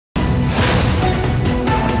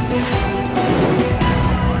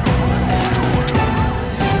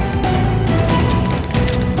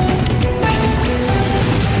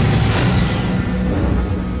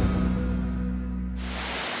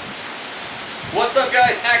What's up,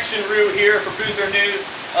 guys? Action-roo here for Boozer News.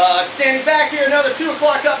 Standing back here, another 2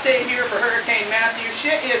 o'clock update here for Hurricane Matthew.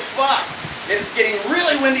 Shit is fucked. It's getting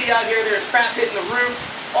really windy out here. There's crap hitting the roof,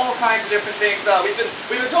 all kinds of different things. We've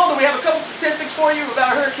been told that we have a couple statistics for you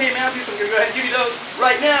about Hurricane Matthew, so I'm going to go ahead and give you those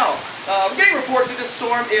right now. We're getting reports that this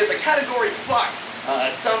storm is a category fuck.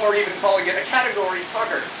 Some are even calling it a category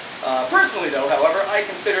fucker. Personally, though, however, I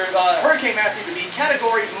consider Hurricane Matthew to be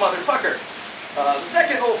category motherfucker. The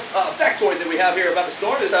second little factoid that we have here about the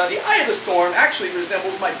storm is the eye of the storm actually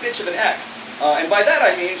resembles my bitch of an ex. And by that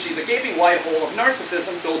I mean she's a gaping white hole of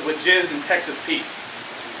narcissism filled with jizz and Texas Pete.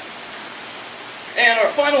 And our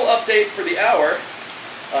final update for the hour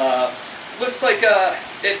looks like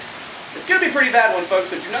it's going to be a pretty bad one,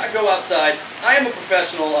 folks, so do not go outside. I am a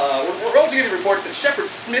professional. We're also getting reports that Shepard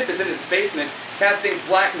Smith is in his basement casting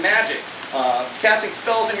black magic. Casting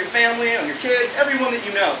spells on your family, on your kids, everyone that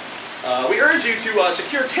you know. We urge you to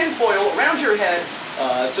secure tinfoil around your head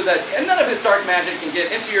so that none of his dark magic can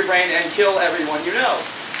get into your brain and kill everyone you know.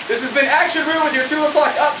 This has been Action-roo with your 2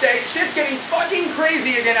 o'clock update. Shit's getting fucking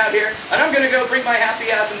crazy again out here, and I'm going to go bring my happy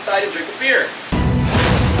ass inside and drink a beer.